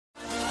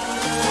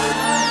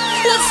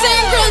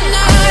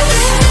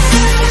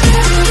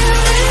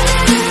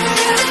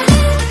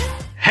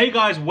Hey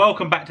guys,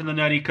 welcome back to the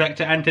Nerdy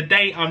Collector, and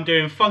today I'm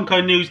doing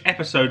Funko News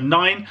episode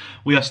 9.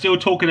 We are still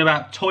talking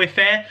about Toy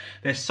Fair.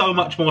 There's so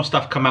much more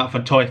stuff come out for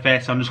Toy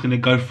Fair, so I'm just going to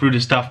go through the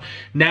stuff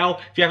now.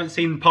 If you haven't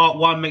seen part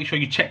 1, make sure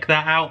you check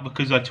that out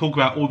because I talk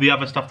about all the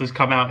other stuff that's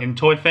come out in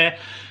Toy Fair.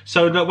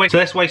 So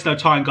let's waste no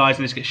time, guys,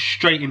 and let's get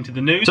straight into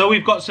the news. So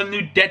we've got some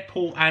new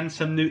Deadpool and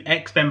some new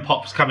X-Men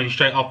pops coming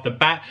straight off the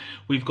bat.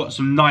 We've got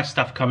some nice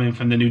stuff coming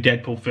from the new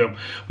Deadpool film.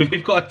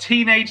 We've got a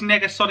Teenage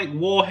Negasonic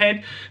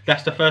Warhead.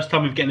 That's the first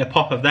time we've getting a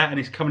pop of that, and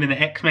it's coming in an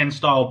X-Men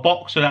style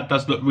box, so that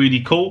does look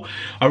really cool.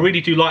 I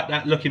really do like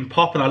that looking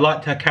pop, and I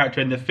liked her character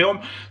in the film,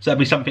 so that'll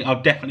be something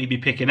I'll definitely be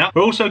picking up.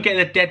 We're also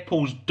getting a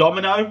Deadpool's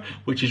Domino,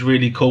 which is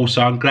really cool,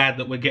 so I'm glad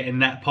that we're getting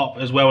that pop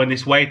as well in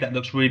this wave. That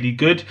looks really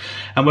good.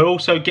 And we're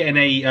also getting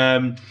a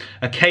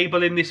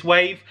Cable in this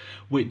wave,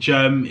 which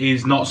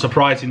is not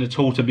surprising at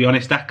all, to be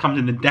honest. That's coming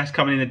in the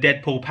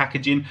Deadpool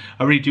packaging.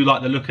 I really do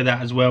like the look of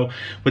that as well,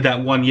 with that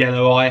one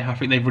yellow eye. I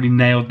think they've really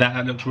nailed that.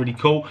 That looks really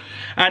cool.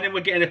 And then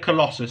we're getting a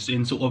Colossus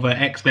in sort of an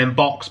X-Men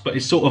box, but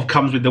it sort of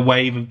comes with the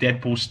wave of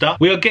Deadpool stuff.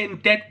 We are getting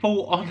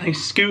Deadpool on a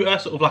scooter,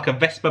 sort of like a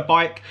Vespa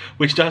bike,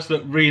 which does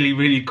look really,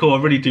 really cool.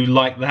 I really do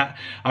like that.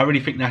 I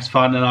really think that's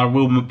fun, and I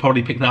will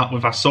probably pick that up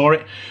if I saw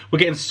it. We're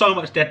getting so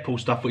much Deadpool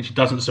stuff, which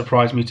doesn't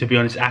surprise me, to be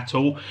honest, at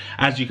all.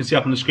 As you can see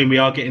up on the screen, we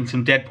are getting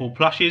some Deadpool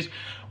plushes,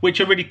 which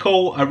are really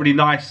cool, are really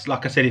nice.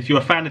 Like I said, if you're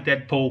a fan of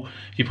Deadpool,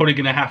 you're probably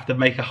going to have to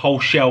make a whole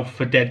shelf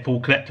for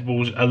Deadpool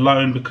collectibles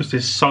alone, because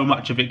there's so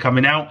much of it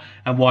coming out,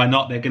 and why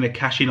not? They're going to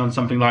cash in on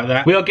something like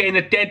that. We are getting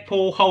a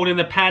Deadpool holding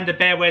the panda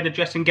bear wearing the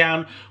dressing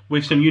gown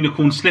with some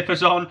unicorn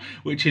slippers on,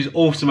 which is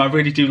awesome. I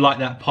really do like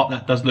that pop.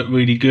 That does look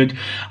really good.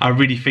 I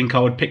really think I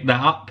would pick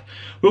that up.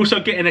 We're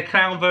also getting a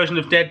clown version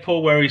of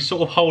Deadpool where he's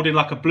sort of holding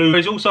like a balloon.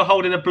 He's also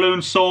holding a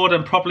balloon sword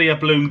and probably a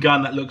balloon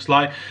gun, that looks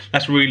like.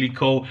 That's really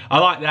cool. I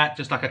like that,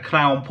 just like a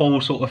clown Paul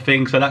sort of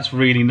thing, so that's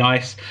really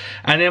nice.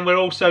 And then we're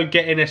also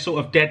getting a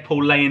sort of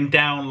Deadpool laying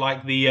down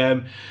like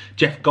the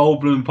Jeff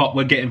Goldblum pop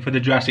we're getting for the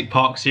Jurassic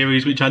Park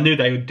series, which I knew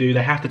they would do.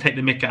 They have to take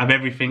the mick out of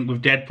everything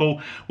with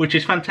Deadpool, which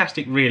is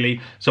fantastic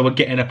really, so we're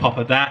getting a pop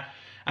of that.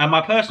 And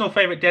my personal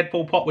favourite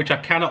Deadpool pop, which I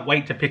cannot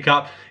wait to pick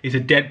up, is a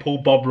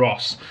Deadpool Bob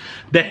Ross.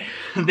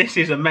 This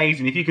is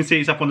amazing. If you can see,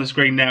 it's up on the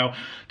screen now.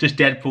 Just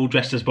Deadpool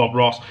dressed as Bob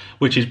Ross,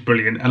 which is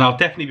brilliant. And I'll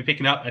definitely be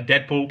picking up a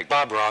Deadpool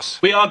Bob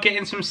Ross. We are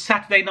getting some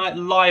Saturday Night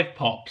Live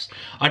pops.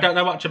 I don't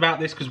know much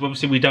about this because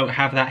obviously we don't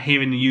have that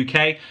here in the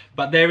UK.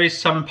 But there is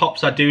some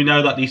pops I do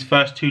know, like these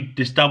first two,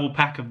 this double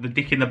pack of the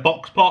Dick in the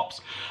Box pops.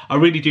 I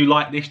really do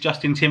like this.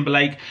 Justin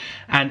Timberlake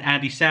and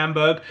Andy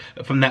Samberg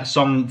from that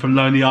song from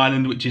Lonely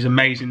Island, which is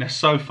amazing. They're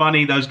so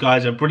funny. Those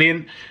guys are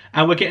brilliant.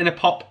 And we're getting a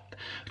pop,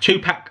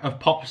 2-pack of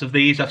pops of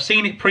these. I've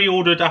seen it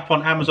pre-ordered up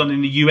on Amazon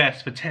in the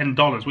US for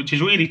 $10, which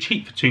is really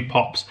cheap for 2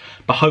 pops,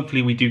 but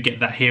hopefully we do get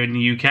that here in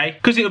the UK,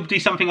 because it would be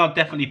something I'll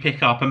definitely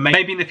pick up, and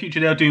maybe in the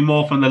future they'll do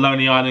more from the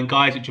Lonely Island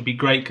guys, which would be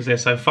great because they're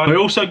so fun. We're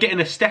also getting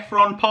a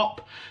Stefron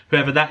pop,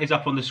 whoever that is,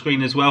 up on the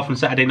screen as well from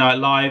Saturday Night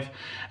Live,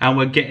 and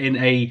we're getting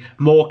a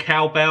more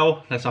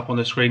Cowbell, that's up on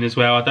the screen as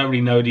well. I don't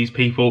really know these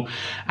people.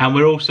 And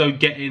we're also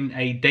getting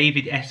a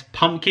David S.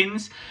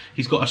 Pumpkins.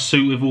 He's got a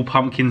suit with all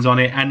pumpkins on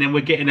it, and then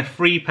we're getting a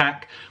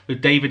 3-pack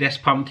with David S.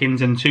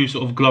 Pumpkins and 2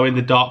 sort of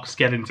glow-in-the-dark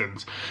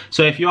skeletons.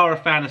 So if you are a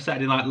fan of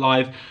Saturday Night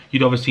Live,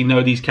 you'd obviously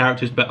know these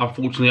characters, but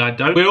unfortunately I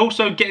don't. We're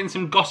also getting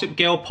some Gossip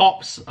Girl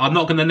pops. I'm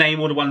not going to name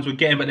all the ones we're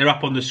getting, but they're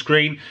up on the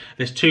screen.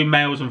 There's 2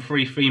 males and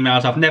 3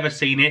 females. I've never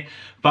seen it,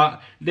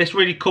 but it's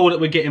really cool that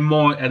we're getting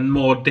more and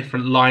more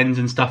different lines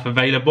and stuff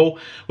available.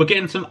 We're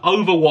getting some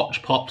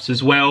Overwatch pops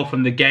as well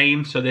from the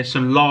game. So there's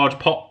some large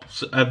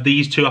pops of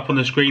these 2 up on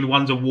the screen.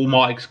 One's a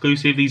Walmart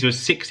exclusive. These are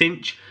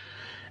 6-inch.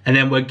 And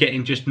then we're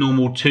getting just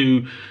normal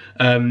 2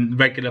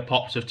 regular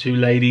pops of 2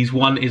 ladies.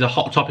 One is a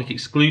Hot Topic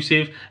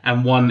exclusive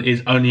and one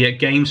is only at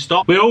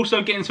GameStop. We're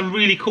also getting some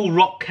really cool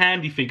rock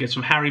candy figures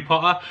from Harry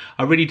Potter.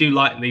 I really do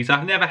like these.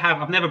 I've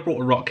never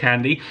brought a rock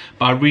candy,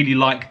 but I really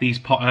like these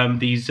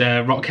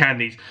rock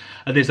candies.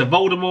 There's a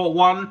Voldemort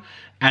one,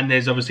 and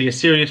there's obviously a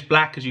Sirius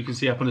Black, as you can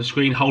see up on the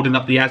screen, holding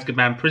up the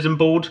Azkaban prison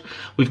board.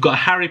 We've got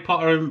Harry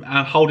Potter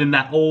holding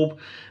that orb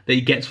that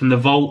he gets from the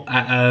vault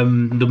at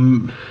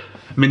the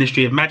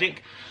Ministry of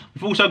Magic.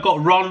 We've also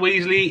got Ron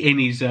Weasley in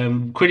his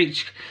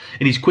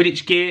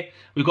Quidditch gear.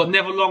 We've got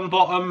Neville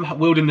Longbottom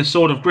wielding the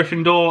sword of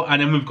Gryffindor,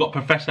 and then we've got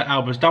Professor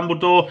Albus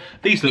Dumbledore.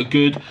 These look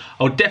good.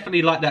 I'll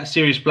definitely like that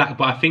Sirius Black,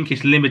 but I think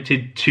it's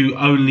limited to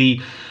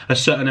only a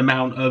certain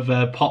amount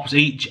of pops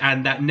each,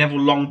 and that Neville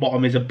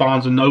Longbottom is a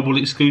Barnes & Noble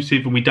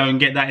exclusive, and we don't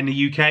get that in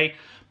the UK.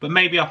 but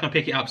maybe I can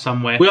pick it up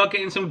somewhere. We are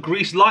getting some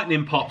Grease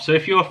Lightning pops, so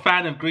if you're a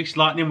fan of Grease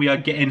Lightning, we are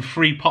getting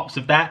 3 pops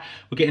of that.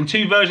 We're getting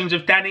 2 versions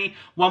of Danny,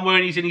 one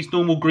when he's in his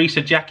normal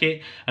greaser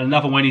jacket, and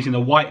another when he's in a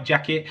white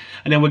jacket,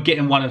 and then we're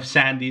getting one of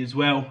Sandy as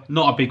well.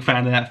 Not a big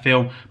fan of that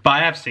film, but I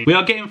have seen. We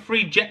are getting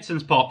 3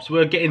 Jetsons pops.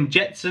 We're getting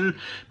Jetson,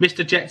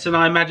 Mr. Jetson,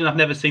 I imagine. I've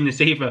never seen this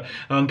either.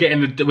 We're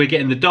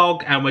getting the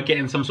dog, and we're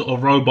getting some sort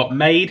of robot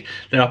maid.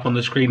 They're up on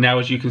the screen now,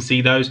 as you can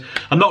see those.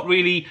 I'm not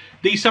really,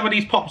 some of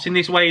these pops in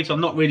this waves,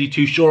 I'm not really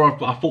too sure of,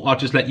 but I thought I'd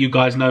just let you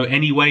guys know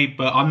anyway.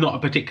 But I'm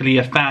not particularly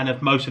a fan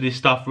of most of this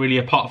stuff, really,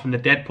 apart from the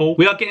Deadpool.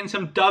 We are getting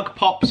some Doug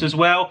pops as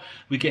well.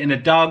 We're getting a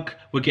Doug.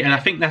 We're getting, I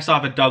think that's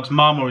either Doug's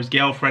mum or his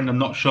girlfriend. I'm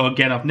not sure.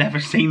 Again, I've never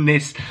seen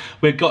this.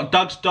 We've got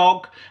Doug's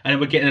dog, and then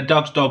we're getting a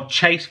Doug's dog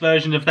chase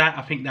version of that.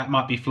 I think that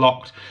might be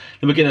flocked.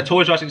 Then we're getting a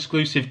Toys R Us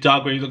exclusive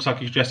Doug, where he looks like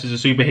he's dressed as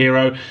a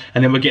superhero.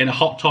 And then we're getting a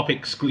Hot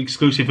Topic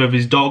exclusive of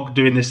his dog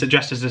doing this,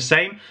 dressed as the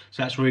same.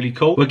 So that's really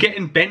cool. We're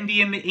getting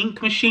Bendy and the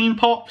Ink Machine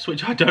pops,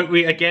 which I don't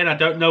really, again, I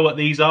don't know what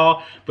these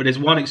are, but there's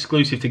one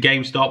exclusive to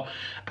GameStop,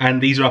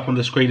 and these are up on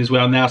the screen as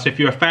well now. So if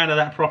you're a fan of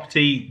that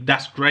property,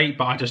 that's great,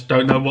 but I just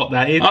don't know what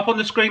that is. Up on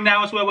the screen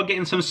now as well, we're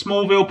getting some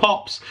Smallville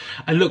pops.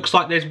 It looks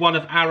like there's one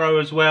of Arrow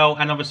as well,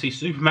 and obviously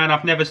Superman.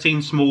 I've never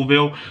seen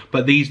Smallville,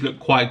 but these look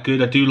quite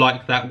good. I do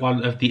like that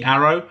one of the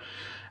Arrow.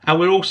 And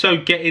we're also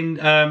getting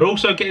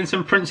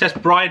some Princess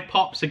Bride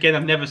pops. Again,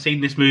 I've never seen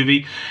this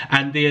movie.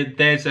 And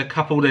there's a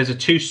couple. There's a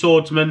 2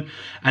 swordsmen,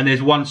 and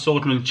there's 1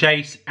 swordsman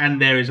chase,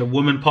 and there is a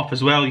woman pop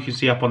as well. You can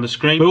see up on the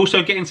screen. We're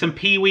also getting some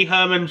Pee Wee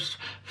Herman's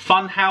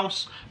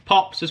Funhouse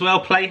pops as well.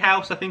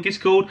 Playhouse, I think it's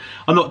called.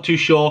 I'm not too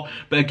sure,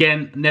 but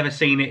again, never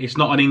seen it. It's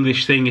not an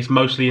English thing. It's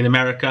mostly in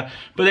America,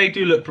 but they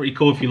do look pretty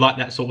cool if you like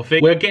that sort of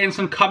thing. We're getting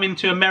some Coming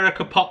to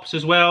America pops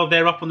as well.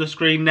 They're up on the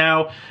screen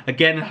now.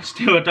 Again,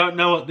 I don't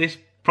know what this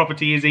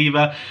property is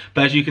either,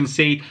 but as you can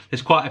see,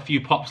 there's quite a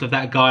few pops of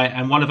that guy,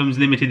 and one of them is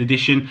limited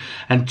edition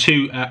and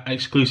 2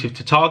 exclusive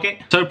to Target.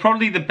 So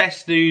probably the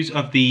best news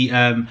of the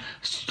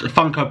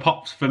Funko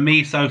pops for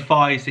me so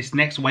far is this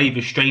next wave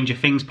of Stranger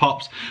Things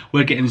pops.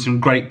 We're getting some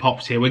great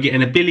pops here. We're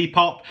getting a Billy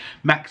pop,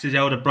 Max's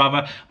elder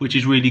brother, which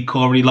is really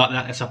cool. I really like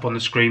that. That's up on the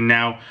screen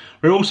now.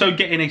 We're also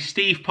getting a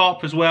Steve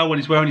pop as well, when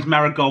he's wearing his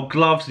marigold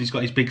gloves. He's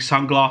got his big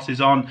sunglasses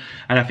on,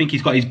 and I think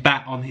he's got his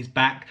bat on his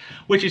back,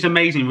 which is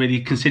amazing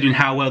really, considering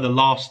how well the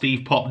last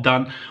Steve pop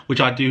done, which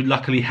I do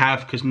luckily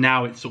have, because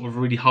now it's sort of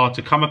really hard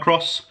to come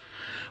across.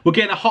 We're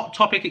getting a Hot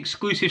Topic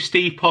exclusive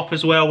Steve pop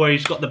as well, where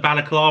he's got the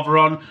balaclava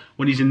on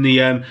when he's in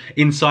the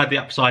inside the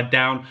Upside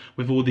Down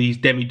with all these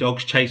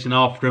demi-dogs chasing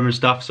after him and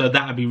stuff. So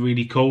that would be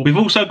really cool. We've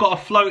also got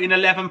a Floating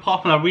 11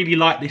 pop, and I really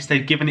like this.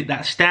 They've given it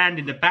that stand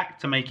in the back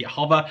to make it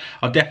hover.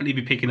 I'll definitely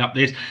be picking up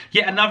this.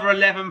 Yet another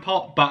 11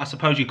 pop, but I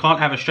suppose you can't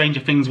have a Stranger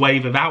Things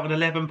wave without an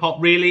 11 pop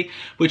really,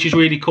 which is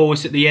really cool.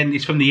 It's at the end.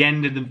 It's from the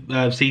end of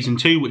the season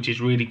 2, which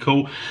is really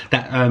cool.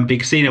 That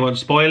big scene, I won't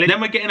spoil it.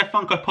 Then we're getting a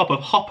Funko Pop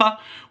of Hopper,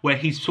 where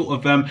he's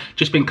sort of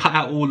just been cut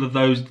out all of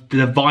those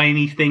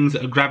viney things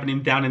that are grabbing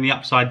him down in the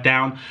Upside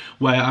Down,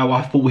 where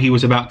I thought he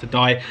was about to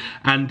die.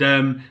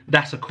 And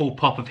that's a cool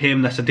pop of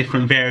him. That's a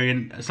different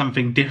variant,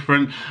 something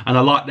different, and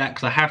I like that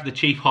because I have the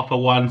Chief Hopper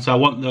one, so I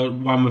want the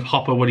one with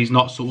Hopper when he's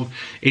not sort of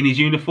in his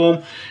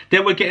uniform.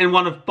 Then we're getting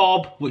one of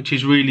Bob, which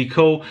is really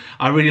cool.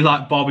 I really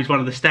like Bob. He's one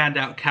of the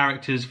standout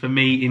characters for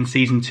me in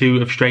season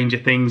 2 of Stranger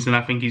Things, and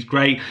I think he's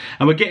great.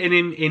 And we're getting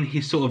him in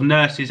his sort of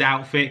nurse's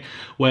outfit,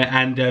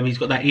 and he's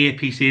got that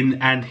earpiece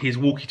in and his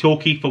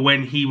walkie-talkie for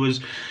when he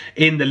was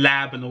in the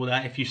lab and all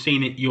that. If you've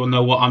seen it, you'll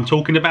know what I'm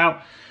talking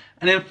about.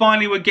 And then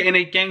finally, we're getting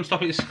a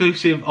GameStop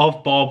exclusive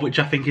of Bob, which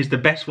I think is the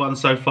best one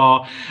so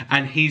far.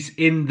 And he's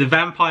in the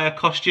vampire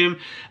costume,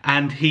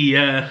 and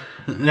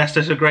that's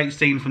just a great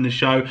scene from the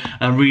show.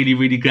 I'm really,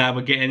 really glad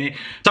we're getting it.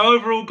 So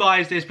overall,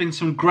 guys, there's been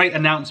some great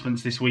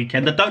announcements this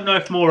weekend. I don't know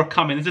if more are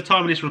coming. There's a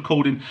time of this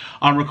recording.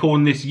 I'm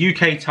recording this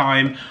UK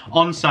time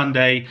on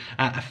Sunday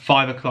at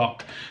 5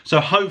 o'clock. So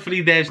hopefully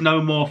there's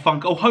no more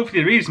Funko. Oh,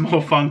 hopefully there is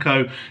more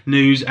Funko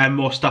news and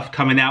more stuff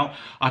coming out.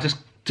 I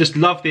just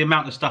love the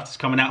amount of stuff that's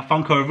coming out.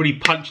 Funko are really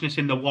punching us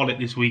in the wallet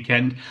this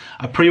weekend.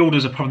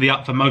 Pre-orders are probably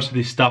up for most of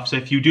this stuff, so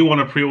if you do want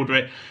to pre-order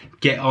it,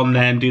 get on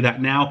there and do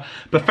that now.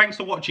 But thanks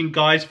for watching,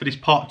 guys, for this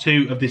part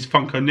 2 of this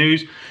Funko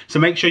news. So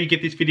make sure you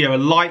give this video a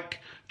like,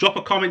 drop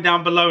a comment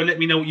down below and let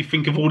me know what you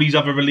think of all these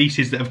other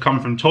releases that have come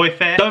from Toy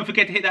Fair. Don't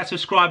forget to hit that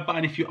subscribe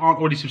button if you aren't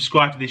already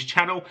subscribed to this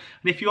channel.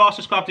 And if you are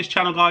subscribed to this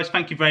channel, guys,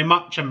 thank you very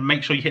much. And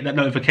make sure you hit that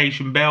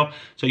notification bell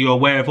so you're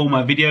aware of all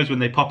my videos when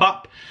they pop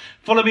up.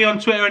 Follow me on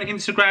Twitter and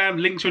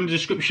Instagram. Links are in the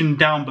description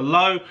down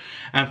below.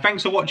 And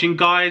thanks for watching,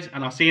 guys,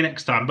 and I'll see you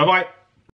next time. Bye-bye.